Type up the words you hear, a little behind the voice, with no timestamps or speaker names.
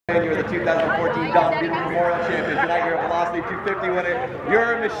You're the 2014 Don Beaver Memorial Champion. Tonight you're a Velocity 250 winner.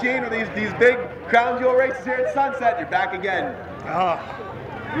 You're a machine with these big crown jewel races here at Sunset. You're back again.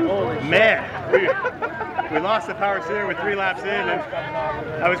 Oh, man. We lost the power steer with 3 laps in,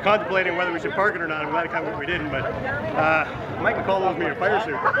 and I was contemplating whether we should park it or not. I'm glad to come, we didn't, but Mike McCall owes me a fire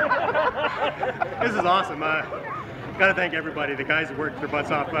suit. This is awesome. Got to thank everybody, the guys who worked their butts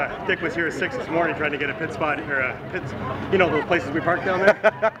off. Dick was here at 6 this morning trying to get a pit spot, or pits, you know, those places we park down there.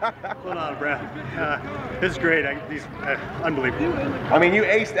 A little out of breath. This is great. Unbelievable. I mean, you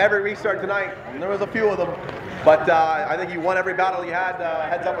aced every restart tonight, and there was a few of them, but I think you won every battle you had.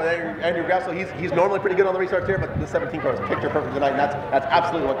 Heads up with Andrew Gressel. He's normally pretty good on the restarts here, but the 17 car was picture perfect tonight, and that's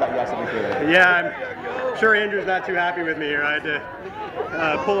absolutely what got you SLM. Yeah, I'm sure Andrew's not too happy with me here. I had to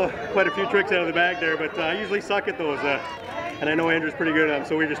pull quite a few tricks out of the bag there, but I usually suck at those. And I know Andrew's pretty good at them,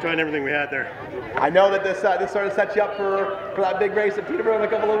 so we just tried everything we had there. I know that this sort of sets you up for that big race at Peterborough in a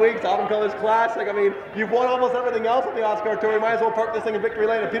couple of weeks, Autumn Colors Classic. I mean, you've won almost everything else on the OSCAAR Tour. You might as well park this thing in Victory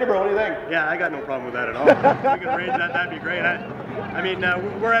Lane at Peterborough. What do you think? Yeah, I got no problem with that at all. If we could arrange that, that'd be great. I mean,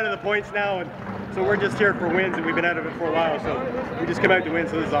 we're out of the points now, and so we're just here for wins, and we've been out of it for a while, so we just come out to win,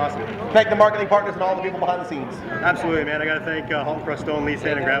 so this is awesome. Thank the marketing partners and all the people behind the scenes. Absolutely, man. I got to thank Halton Crust Stone, Lee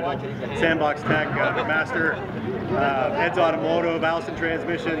Sand and Gravel, Sandbox Tech, Master, Ed's Automotive, Allison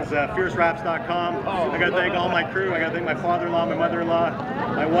Transmissions, FierceWraps.com. I got to thank all my crew. I got to thank my father-in-law, my mother-in-law,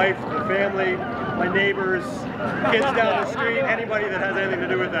 my wife, the family, my neighbors, kids down the street, anybody that has anything to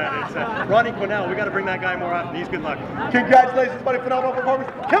do with that. It's Ronnie Quinnell. We got to bring that guy more often. He's good luck. Congratulations, buddy. Phenomenal performance.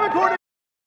 Kevin Cornelius.